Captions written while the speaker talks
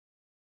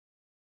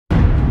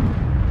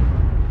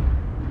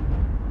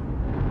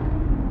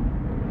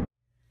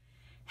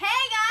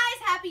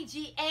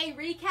GA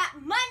Recap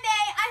Monday.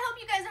 I hope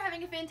you guys are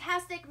having a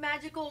fantastic,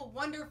 magical,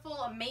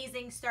 wonderful,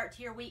 amazing start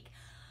to your week.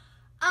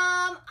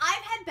 I've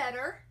had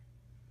better.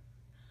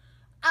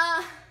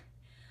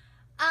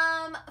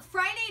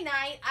 Friday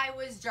night I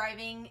was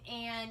driving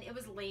and it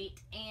was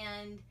late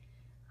and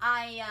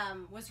I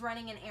was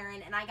running an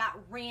errand and I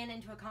ran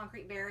into a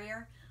concrete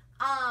barrier.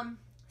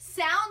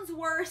 Sounds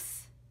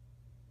worse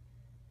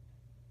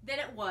than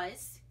it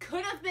was.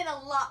 Could have been a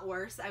lot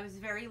worse. I was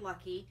very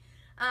lucky.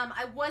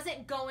 I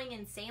wasn't going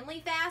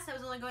insanely fast. I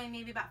was only going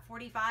maybe about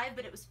 45,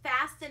 but it was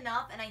fast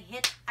enough and I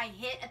hit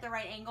at the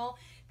right angle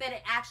that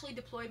it actually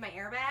deployed my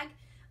airbag.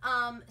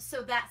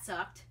 So that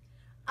sucked.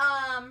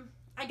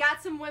 I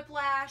got some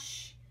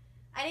whiplash.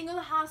 I didn't go to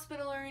the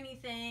hospital or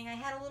anything. I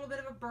had a little bit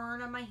of a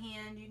burn on my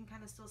hand. You can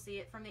kind of still see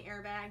it from the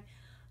airbag.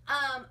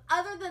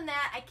 Other than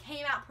that, I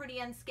came out pretty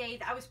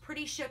unscathed. I was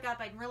pretty shook up.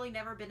 I'd really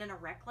never been in a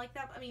wreck like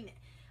that. I mean,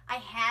 I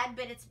had,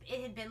 but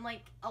it had been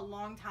like a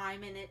long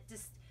time, and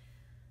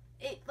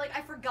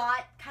I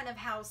forgot kind of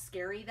how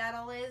scary that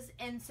all is.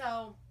 And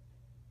so,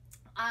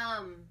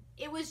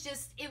 it was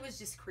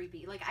just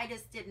creepy. Like, I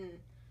just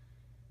didn't,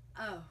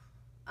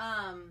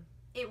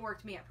 it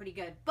worked me up pretty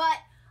good. But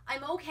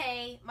I'm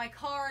okay. My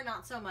car,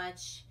 not so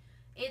much.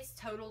 It's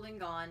totaled and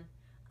gone.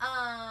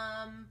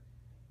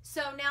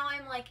 So now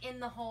I'm like in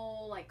the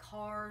whole like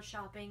car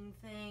shopping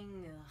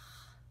thing. Ugh.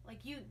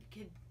 Like, you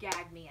could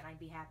gag me and I'd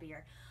be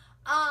happier.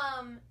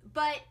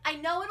 But I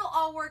know it'll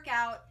all work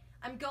out.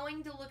 I'm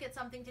going to look at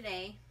something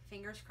today.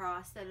 Fingers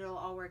crossed that it'll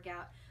all work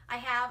out. I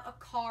have a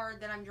car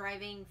that I'm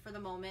driving for the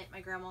moment.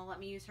 My grandma let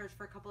me use hers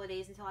for a couple of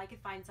days until I could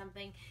find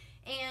something.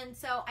 And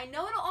so I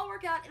know it'll all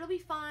work out. It'll be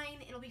fine.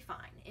 It'll be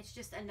fine. It's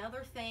just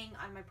another thing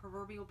on my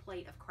proverbial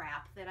plate of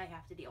crap that I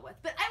have to deal with.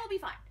 But I will be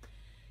fine.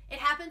 It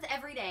happens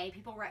every day.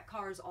 People wreck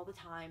cars all the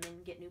time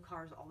and get new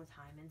cars all the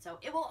time. And so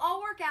it will all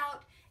work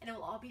out and it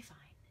will all be fine.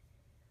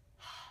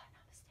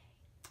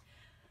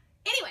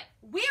 Anyway,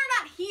 we are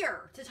not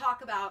here to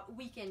talk about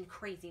weekend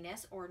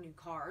craziness or new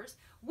cars.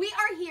 We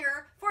are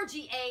here for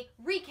GA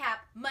Recap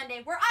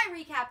Monday, where I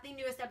recap the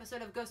newest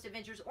episode of Ghost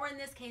Adventures, or in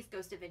this case,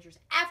 Ghost Adventures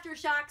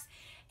Aftershocks.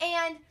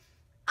 And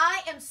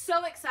I am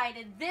so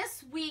excited.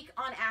 This week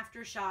on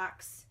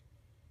Aftershocks,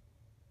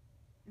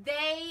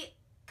 they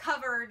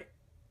covered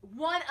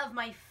one of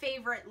my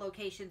favorite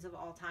locations of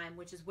all time,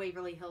 which is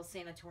Waverly Hills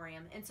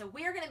Sanatorium. And so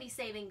we're going to be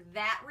saving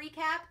that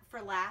recap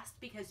for last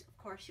because, of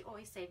course, you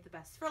always save the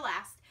best for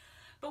last.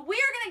 But we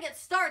are going to get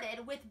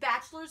started with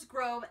Bachelor's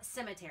Grove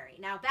Cemetery.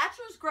 Now,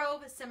 Bachelor's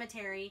Grove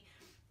Cemetery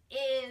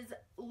is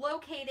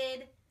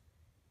located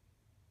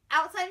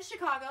outside of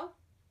Chicago,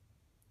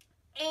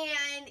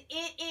 and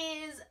it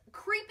is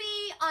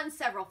creepy on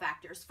several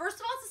factors. First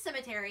of all, it's a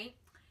cemetery.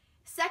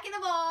 Second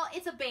of all,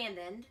 it's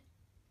abandoned,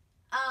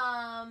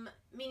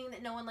 meaning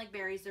that no one like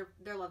buries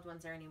their loved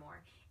ones there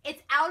anymore.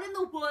 It's out in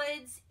the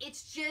woods.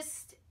 It's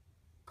just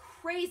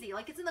crazy.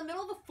 Like, it's in the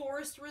middle of a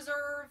forest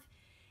reserve.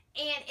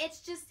 And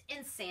it's just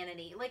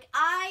insanity. Like,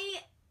 I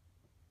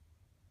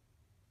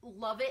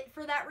love it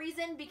for that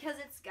reason because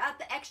it's got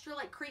the extra,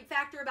 like, creep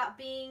factor about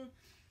being,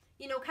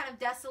 you know, kind of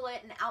desolate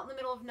and out in the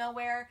middle of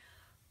nowhere.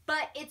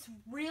 But it's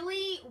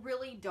really,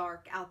 really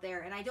dark out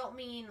there. And I don't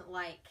mean,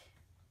 like,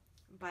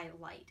 by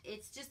light.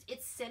 It's just,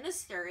 it's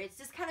sinister. It's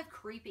just kind of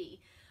creepy.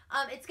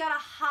 It's got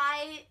a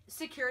high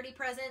security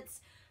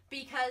presence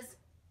because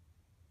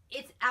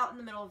it's out in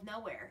the middle of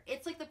nowhere.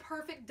 It's like the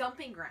perfect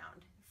dumping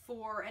ground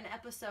for an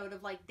episode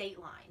of like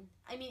Dateline.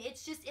 I mean,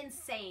 it's just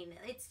insane.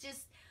 It's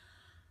just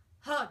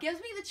gives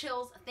me the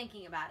chills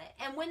thinking about it.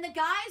 And when the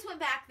guys went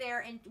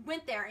there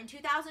in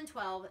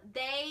 2012,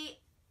 they,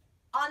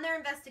 on their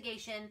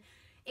investigation,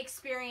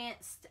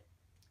 experienced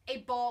a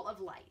ball of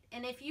light.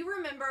 And if you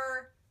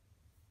remember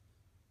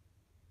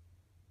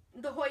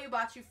the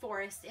Hoia-Baciu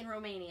forest in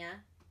Romania,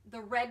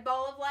 the red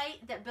ball of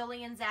light that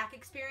Billy and Zach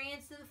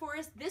experienced in the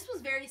forest, this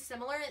was very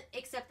similar,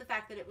 except the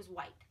fact that it was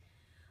white.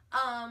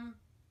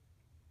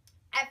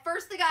 At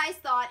first, the guys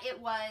thought it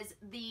was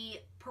the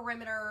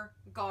perimeter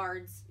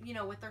guards, you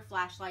know, with their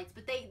flashlights.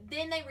 But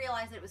then they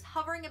realized that it was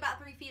hovering about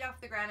 3 feet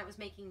off the ground. It was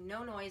making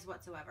no noise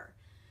whatsoever.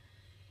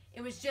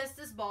 It was just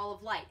this ball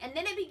of light. And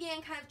then it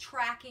began kind of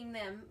tracking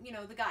them, you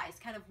know, the guys,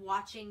 kind of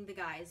watching the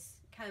guys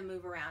kind of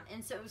move around.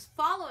 And so it was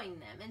following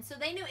them. And so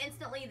they knew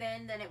instantly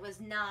then that it was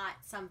not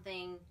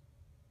something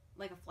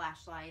like a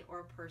flashlight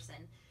or a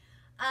person.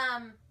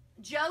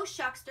 Joe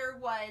Shuckster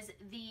was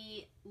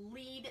the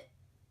lead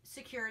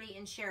security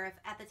and sheriff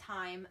at the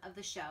time of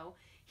the show.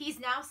 He's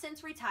now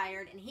since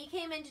retired, and he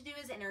came in to do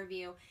his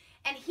interview,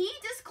 and he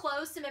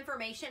disclosed some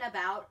information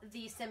about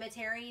the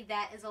cemetery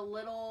that is a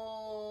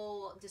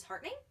little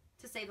disheartening,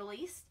 to say the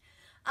least.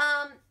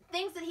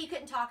 Things that he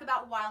couldn't talk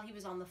about while he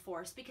was on the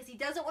force, because he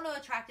doesn't want to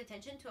attract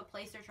attention to a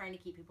place they're trying to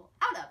keep people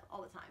out of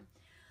all the time.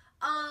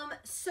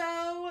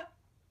 So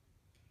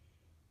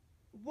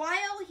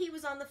while he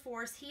was on the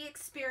force, he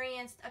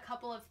experienced a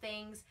couple of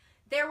things.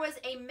 There was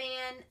a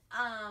man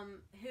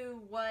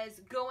who was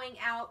going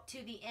out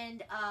to the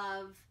end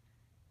of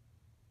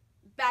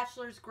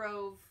Bachelor's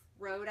Grove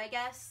road, I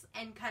guess,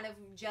 and kind of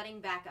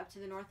jutting back up to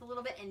the north a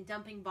little bit and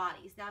dumping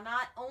bodies. Now,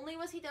 not only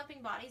was he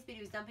dumping bodies, but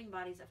he was dumping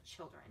bodies of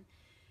children.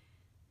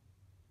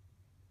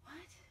 What?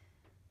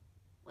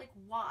 Like,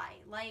 why?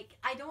 Like,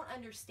 I don't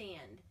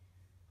understand.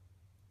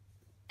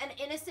 An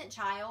innocent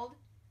child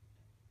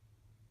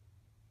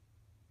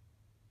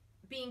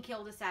being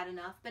killed is sad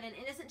enough, but an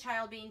innocent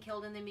child being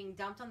killed and then being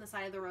dumped on the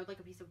side of the road like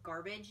a piece of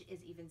garbage is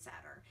even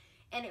sadder.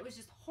 And it was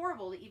just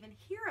horrible to even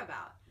hear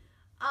about.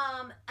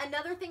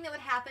 Another thing that would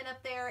happen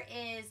up there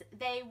is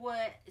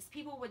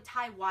people would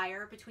tie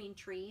wire between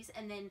trees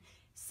and then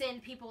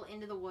send people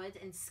into the woods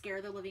and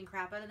scare the living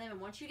crap out of them. And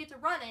once you get to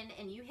running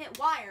and you hit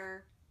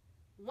wire,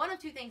 one of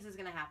two things is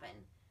going to happen.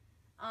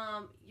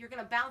 You're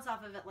going to bounce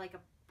off of it like a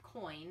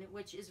coin,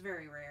 which is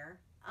very rare.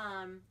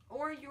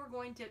 Or you're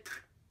going to,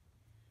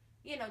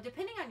 you know,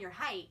 depending on your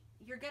height,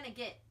 you're going to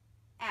get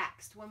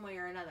axed one way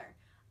or another.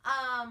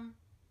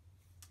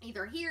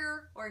 Either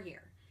here or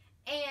here.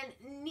 And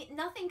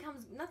nothing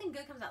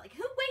good comes out. Like,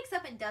 who wakes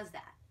up and does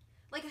that?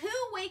 Like, who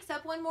wakes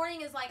up one morning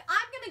and is like,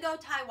 I'm going to go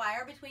tie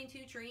wire between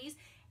two trees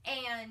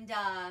and,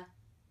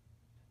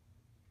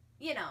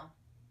 you know,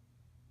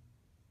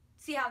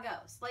 see how it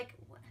goes. Like,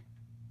 what?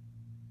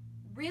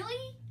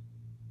 Really?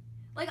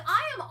 Like,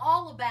 I am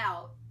all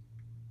about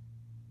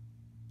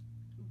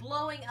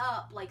blowing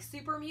up, like,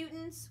 super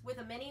mutants with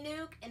a mini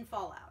nuke and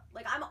Fallout.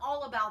 Like, I'm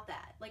all about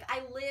that. Like,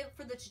 I live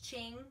for the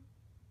cha-ching.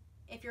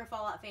 If you're a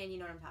Fallout fan, you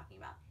know what I'm talking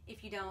about.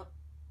 If you don't,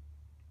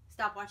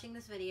 stop watching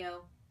this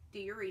video, do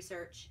your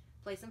research,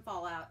 play some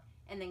Fallout,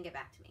 and then get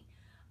back to me.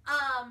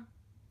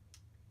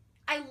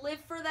 I live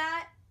for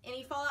that.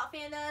 Any Fallout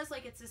fan does.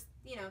 Like, it's just,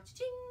 you know,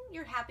 cha-ching,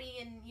 you're happy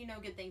and you know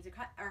good things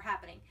are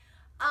happening.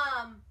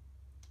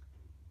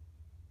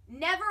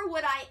 Never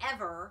would I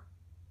ever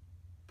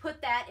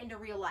put that into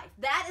real life.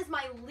 That is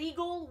my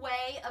legal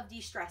way of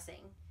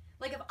de-stressing.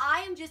 Like, if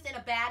I am just in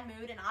a bad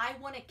mood and I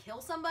want to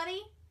kill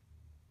somebody,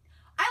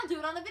 I'll do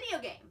it on the video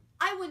game.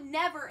 I would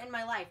never in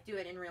my life do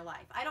it in real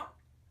life. I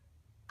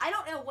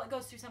don't know what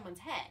goes through someone's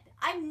head.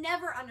 I've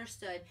never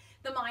understood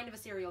the mind of a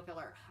serial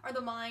killer or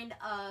the mind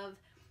of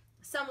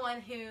someone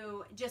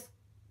who just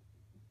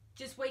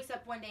wakes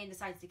up one day and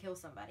decides to kill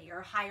somebody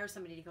or hire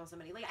somebody to kill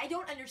somebody. Like, I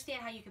don't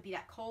understand how you could be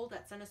that cold,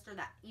 that sinister,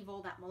 that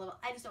evil, that malevolent.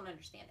 I just don't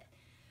understand it.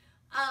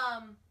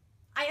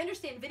 I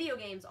understand video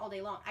games all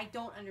day long. I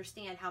don't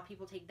understand how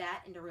people take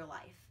that into real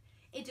life.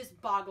 It just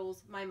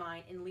boggles my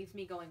mind and leaves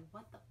me going,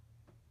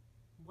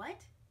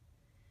 what?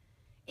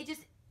 It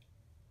just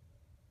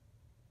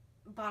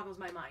boggles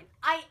my mind.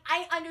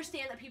 I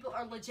understand that people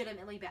are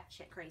legitimately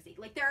batshit crazy.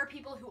 Like, there are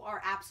people who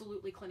are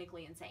absolutely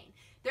clinically insane.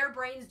 Their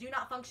brains do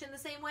not function the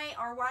same way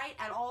or right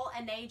at all,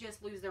 and they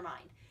just lose their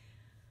mind.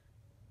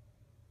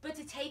 But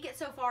to take it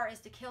so far as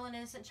to kill an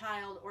innocent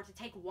child or to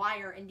take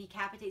wire and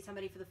decapitate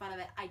somebody for the fun of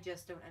it, I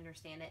just don't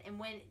understand it. And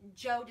when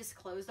Joe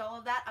disclosed all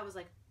of that, I was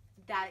like,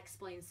 that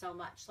explains so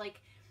much.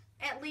 Like,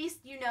 at least,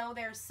 you know,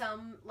 there's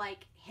some,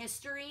 like,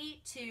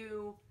 history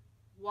to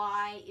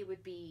why it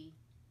would be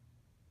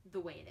the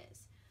way it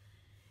is.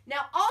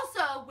 Now,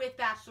 also with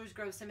Bachelor's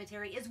Grove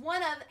Cemetery is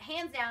one of,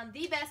 hands down,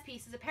 the best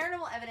pieces of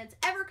paranormal evidence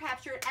ever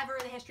captured, ever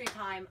in the history of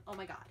time. Oh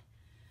my God.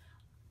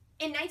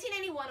 In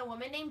 1981, a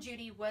woman named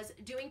Judy was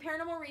doing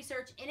paranormal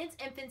research in its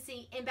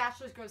infancy in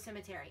Bachelor's Grove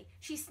Cemetery.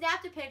 She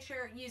snapped a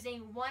picture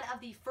using one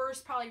of the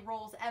first, probably,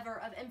 rolls ever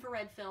of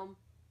infrared film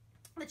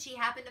that she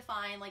happened to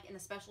find, like, in a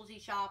specialty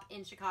shop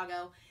in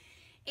Chicago.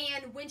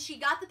 And when she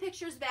got the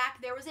pictures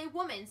back, there was a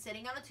woman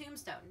sitting on a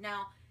tombstone.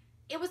 Now,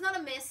 it was not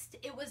a mist.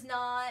 It was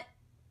not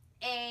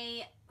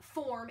a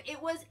form.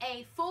 It was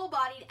a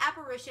full-bodied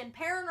apparition,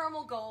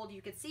 paranormal gold.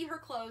 You could see her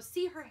clothes,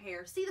 see her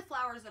hair, see the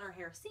flowers in her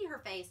hair, see her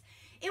face.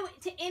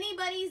 To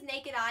anybody's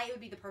naked eye, it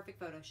would be the perfect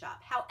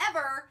Photoshop.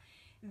 However,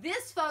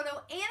 this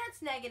photo and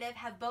its negative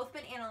have both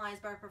been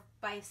analyzed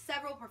by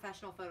several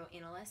professional photo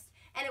analysts,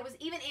 and it was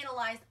even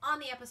analyzed on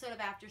the episode of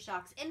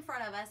Aftershocks in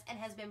front of us and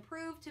has been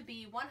proved to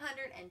be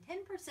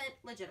 110%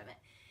 legitimate.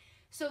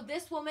 So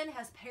this woman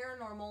has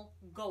paranormal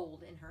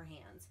gold in her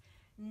hands.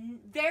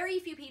 Very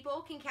few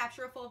people can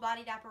capture a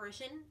full-bodied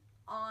apparition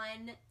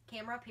on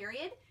camera,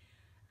 period,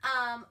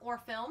 or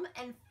film,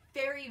 and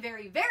very,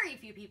 very, very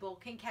few people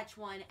can catch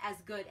one as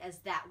good as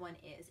that one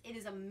is. It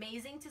is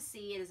amazing to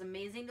see. It is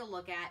amazing to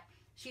look at.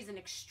 She's an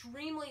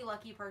extremely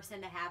lucky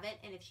person to have it,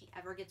 and if she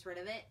ever gets rid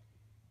of it,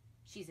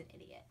 she's an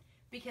idiot.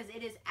 Because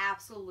it is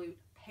absolute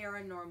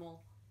paranormal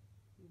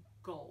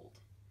gold.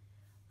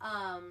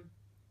 And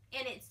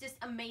it's just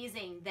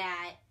amazing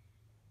that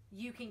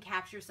you can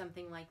capture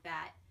something like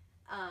that,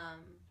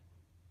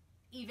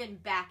 even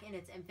back in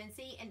its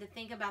infancy, and to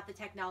think about the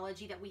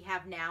technology that we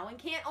have now and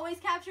can't always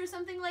capture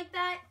something like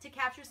that, to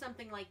capture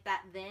something like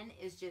that then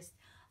is just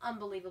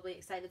unbelievably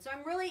excited. So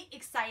I'm really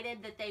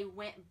excited that they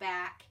went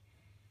back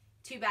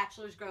to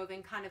Bachelor's Grove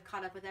and kind of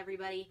caught up with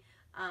everybody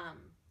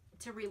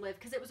to relive,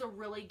 because it was a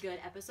really good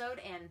episode,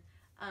 and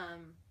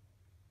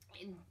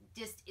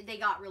just they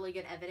got really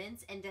good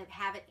evidence, and to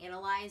have it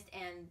analyzed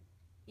and,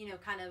 you know,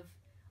 kind of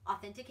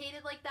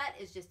authenticated like that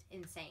is just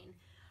insane.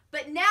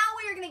 But now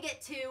we are going to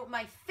get to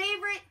my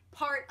favorite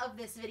part of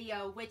this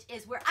video, which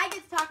is where I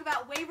get to talk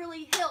about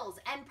Waverly Hills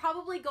and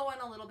probably go on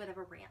a little bit of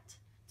a rant,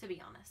 to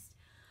be honest.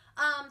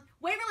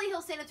 Waverly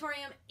Hills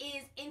Sanatorium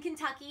is in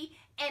Kentucky,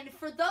 and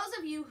for those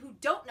of you who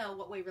don't know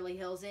what Waverly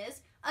Hills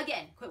is,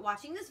 again, quit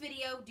watching this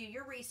video, do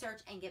your research,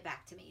 and get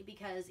back to me,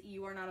 because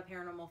you are not a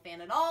paranormal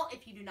fan at all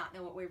if you do not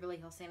know what Waverly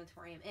Hills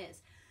Sanatorium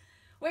is.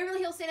 Waverly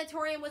Hills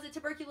Sanatorium was a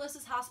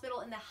tuberculosis hospital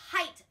in the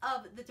height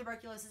of the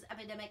tuberculosis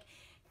epidemic.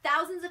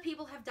 Thousands of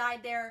people have died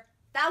there.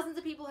 Thousands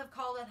of people have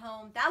called it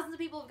home. Thousands of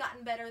people have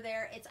gotten better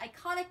there. Its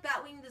iconic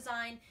batwing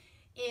design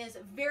is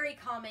very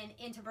common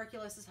in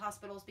tuberculosis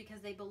hospitals because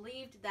they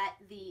believed that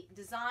the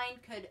design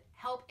could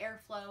help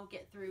airflow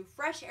get through.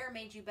 Fresh air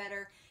made you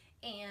better,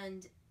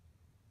 and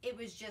it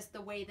was just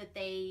the way that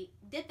they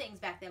did things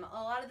back then.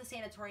 A lot of the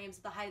sanatoriums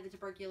at the height of the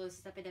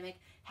tuberculosis epidemic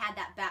had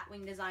that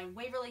batwing design,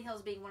 Waverly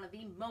Hills being one of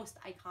the most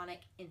iconic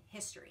in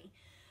history.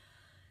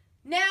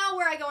 Now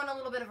where I go on a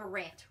little bit of a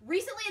rant.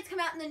 Recently it's come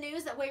out in the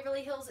news that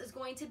Waverly Hills is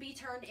going to be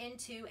turned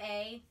into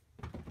a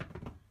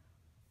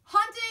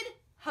haunted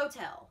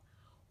hotel.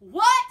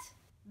 What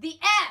the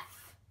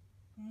F?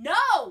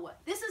 No!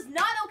 This is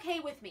not okay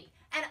with me.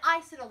 And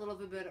I said a little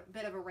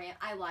bit of a rant.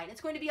 I lied.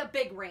 It's going to be a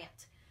big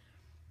rant.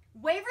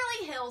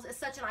 Waverly Hills is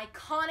such an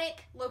iconic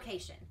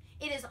location.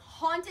 It is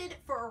haunted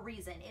for a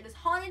reason. It is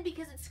haunted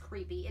because it's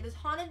creepy. It is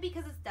haunted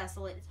because it's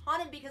desolate. It's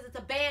haunted because it's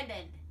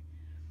abandoned.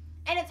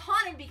 And it's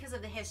haunted because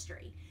of the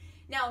history.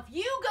 Now, if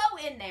you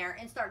go in there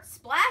and start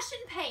splashing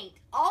paint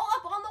all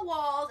up on the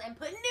walls and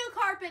putting new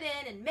carpet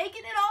in and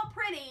making it all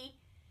pretty,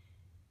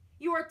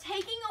 you are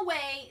taking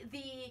away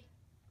the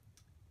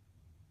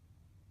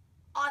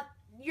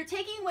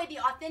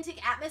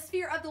authentic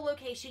atmosphere of the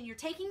location. You're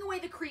taking away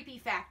the creepy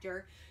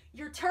factor.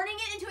 You're turning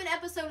it into an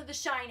episode of The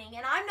Shining,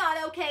 and I'm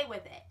not okay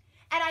with it.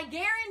 And I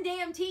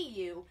guarantee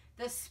you,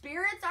 the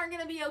spirits aren't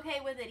going to be okay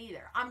with it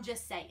either. I'm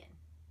just saying.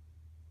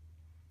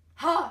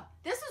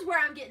 This is where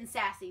I'm getting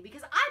sassy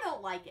because I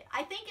don't like it.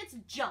 I think it's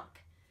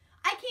junk.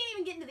 I can't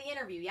even get into the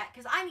interview yet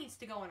because I needs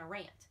to go on a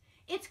rant.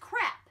 It's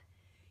crap.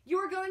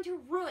 You're going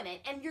to ruin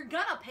it, and you're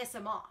going to piss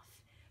them off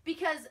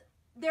because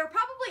they're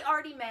probably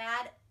already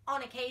mad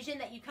on occasion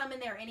that you come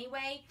in there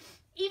anyway,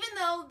 even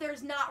though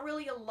there's not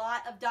really a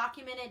lot of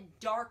documented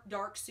dark,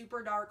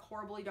 super dark,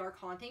 horribly dark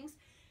hauntings.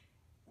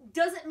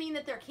 Doesn't mean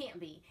that there can't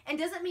be, and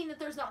doesn't mean that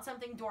there's not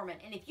something dormant.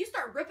 And if you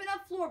start ripping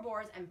up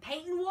floorboards and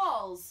painting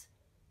walls,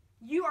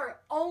 you are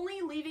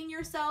only leaving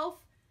yourself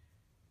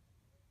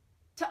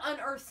to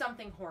unearth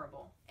something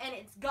horrible. And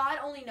it's God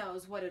only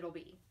knows what it'll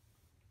be.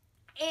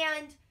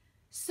 And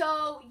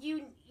so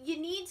you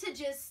need to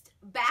just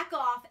back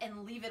off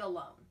and leave it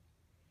alone.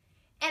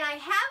 And I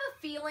have a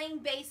feeling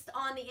based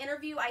on the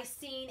interview I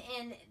seen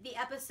in the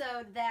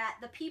episode that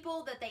the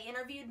people that they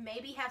interviewed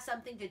maybe have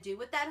something to do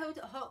with that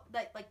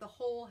like the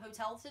whole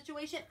hotel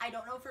situation. I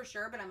don't know for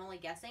sure, but I'm only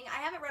guessing.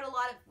 I haven't read a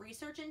lot of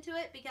research into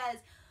it because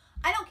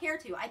I don't care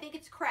to. I think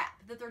it's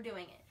crap that they're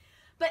doing it.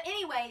 But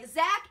anyway,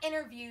 Zach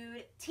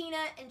interviewed Tina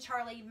and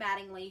Charlie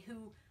Mattingly,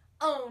 who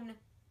own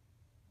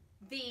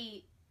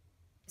the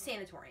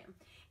sanatorium.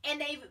 And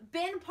they've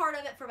been part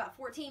of it for about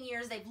 14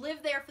 years. They've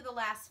lived there for the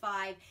last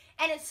 5.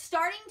 And it's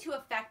starting to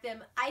affect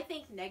them, I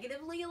think,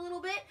 negatively a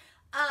little bit.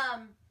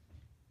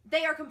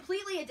 They are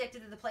completely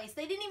addicted to the place.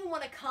 They didn't even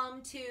want to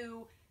come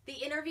to the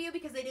interview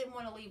because they didn't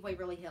want to leave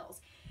Waverly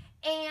Hills.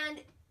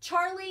 And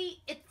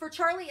for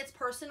Charlie, it's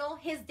personal.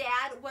 His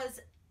dad was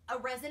a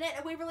resident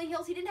at Waverly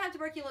Hills. He didn't have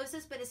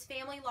tuberculosis, but his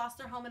family lost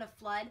their home in a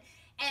flood.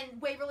 And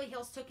Waverly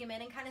Hills took him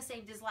in and kind of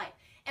saved his life.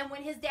 And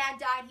when his dad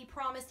died, he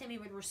promised him he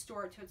would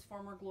restore it to its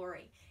former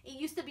glory. It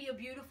used to be a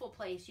beautiful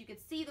place. You could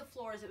see the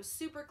floors. It was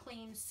super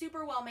clean,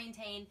 super well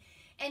maintained.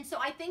 And so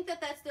I think that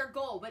that's their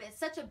goal. But it's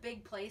such a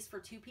big place for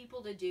 2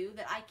 people to do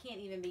that I can't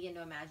even begin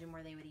to imagine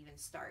where they would even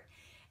start.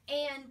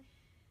 And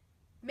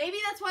maybe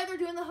that's why they're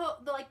doing the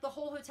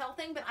whole hotel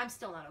thing, but I'm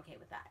still not okay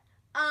with that.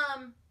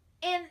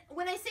 And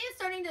when I say it's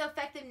starting to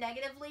affect them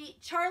negatively,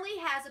 Charlie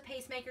has a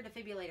pacemaker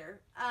defibrillator.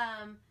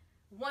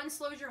 One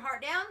slows your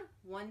heart down,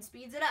 one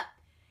speeds it up.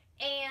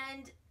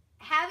 And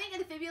having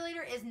a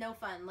defibrillator is no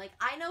fun. Like,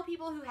 I know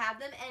people who have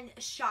them, and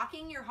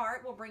shocking your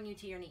heart will bring you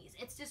to your knees.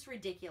 It's just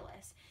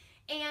ridiculous.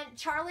 And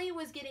Charlie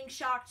was getting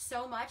shocked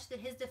so much that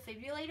his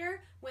defibrillator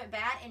went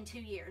bad in 2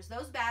 years.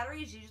 Those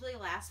batteries usually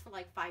last for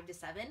like 5 to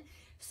 7.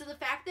 So the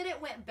fact that it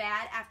went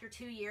bad after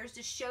 2 years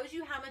just shows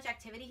you how much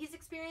activity he's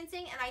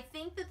experiencing. And I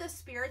think that the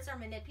spirits are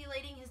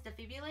manipulating his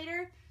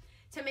defibrillator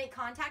to make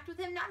contact with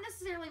him. Not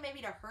necessarily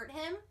maybe to hurt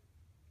him,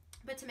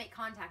 but to make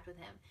contact with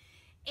him.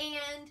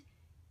 And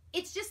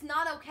it's just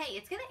not okay.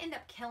 It's going to end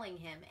up killing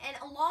him. And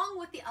along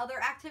with the other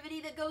activity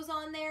that goes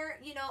on there,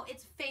 you know,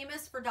 it's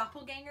famous for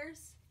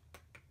doppelgangers.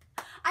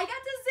 I got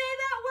to say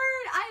that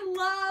word. I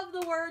love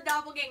the word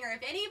doppelganger.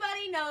 If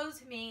anybody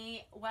knows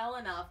me well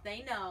enough,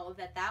 they know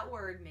that that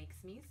word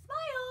makes me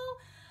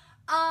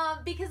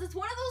smile. Because it's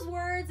one of those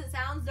words that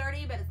sounds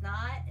dirty, but it's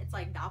not. It's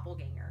like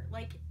doppelganger.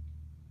 Like,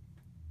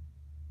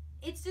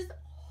 it's just...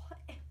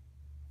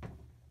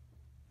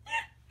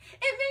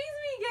 It makes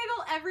me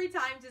giggle every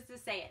time just to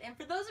say it. And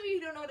for those of you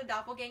who don't know what a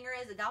doppelganger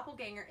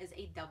is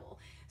a double.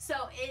 So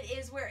it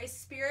is where a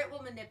spirit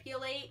will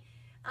manipulate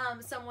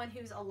someone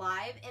who's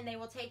alive, and they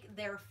will take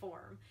their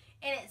form.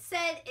 And it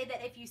said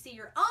that if you see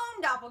your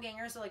own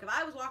doppelganger, so like if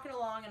I was walking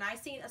along and I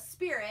seen a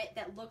spirit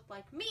that looked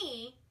like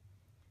me,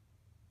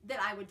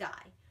 that I would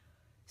die.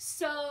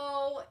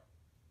 So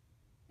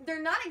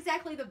they're not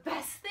exactly the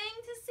best thing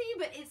to see,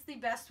 but it's the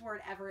best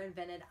word ever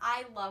invented.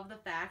 I love the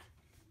fact,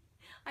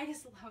 I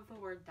just love the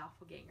word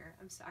doppelganger.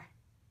 I'm sorry.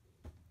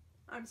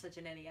 I'm such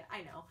an idiot,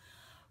 I know.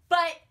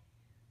 But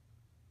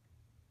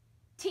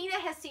Tina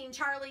has seen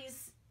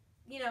Charlie's,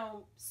 you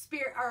know,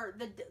 spirit, or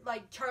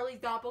like Charlie's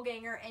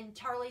doppelganger, and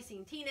Charlie's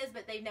seen Tina's,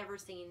 but they've never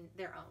seen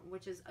their own,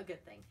 which is a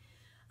good thing.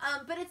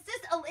 But it's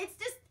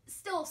just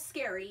still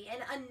scary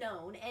and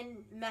unknown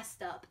and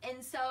messed up.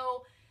 And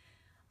so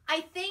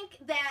I think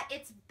that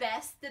it's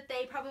best that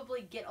they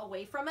probably get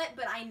away from it,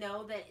 but I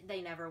know that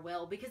they never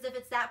will, because if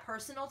it's that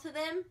personal to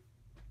them,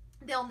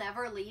 they'll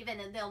never leave and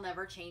they'll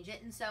never change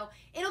it. And so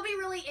it'll be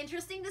really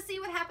interesting to see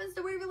what happens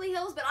to Waverly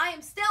Hills, but I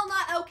am still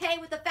not okay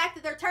with the fact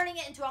that they're turning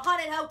it into a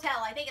haunted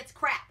hotel. I think it's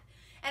crap.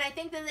 And I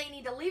think that they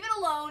need to leave it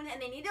alone,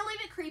 and they need to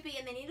leave it creepy,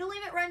 and they need to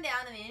leave it run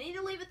down, and they need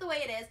to leave it the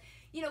way it is.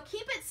 You know,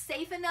 keep it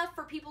safe enough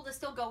for people to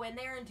still go in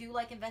there and do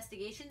like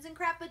investigations and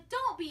crap, but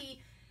don't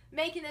be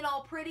making it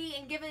all pretty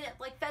and giving it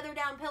like feather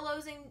down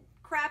pillows and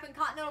crap and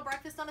continental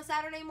breakfast on a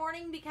Saturday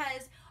morning,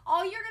 because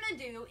all you're going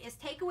to do is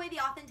take away the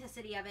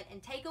authenticity of it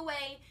and take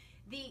away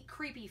the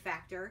creepy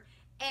factor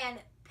and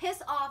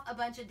piss off a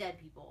bunch of dead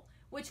people,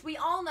 which we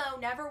all know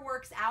never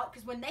works out,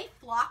 because when they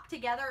flock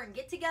together and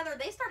get together,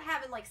 they start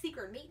having like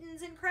secret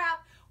meetings and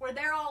crap where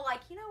they're all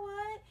like, you know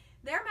what?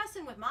 They're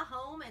messing with my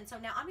home, and so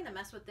now I'm going to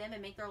mess with them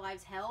and make their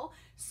lives hell.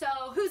 So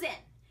who's in?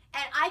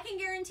 And I can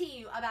guarantee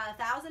you about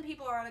 1,000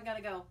 people are going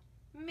to go,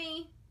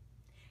 me.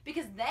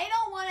 Because they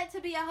don't want it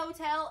to be a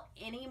hotel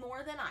any more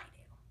than I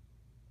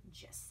do.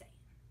 Just saying.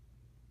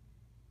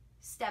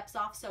 Steps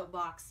off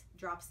soapbox,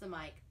 drops the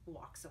mic,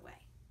 walks away.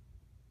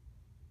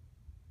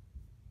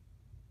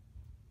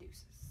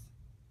 Deuces.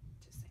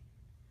 Just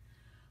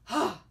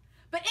saying.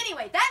 But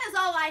anyway, that is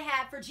all I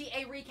have for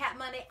GA Recap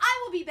Monday.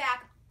 I will be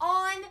back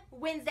on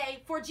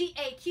Wednesday for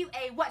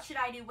GAQA What Should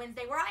I Do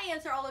Wednesday, where I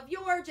answer all of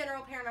your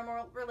general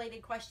paranormal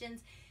related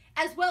questions,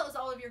 as well as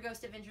all of your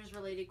Ghost Adventures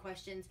related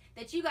questions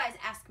that you guys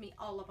ask me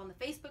all up on the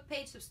Facebook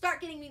page. So start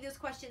getting me those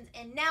questions.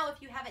 And now,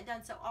 if you haven't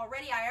done so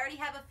already, I already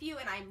have a few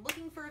and I'm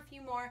looking for a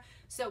few more.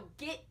 So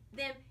get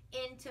them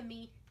into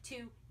me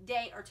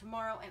today or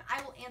tomorrow, and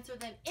I will answer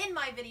them in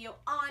my video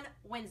on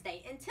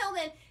Wednesday. Until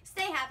then,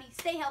 stay happy,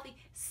 stay healthy,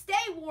 stay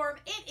warm.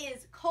 It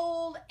is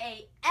cold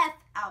AF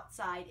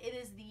outside. It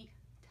is the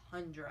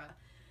tundra.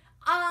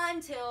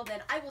 Until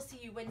then, I will see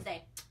you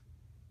Wednesday.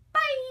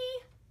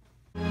 Bye!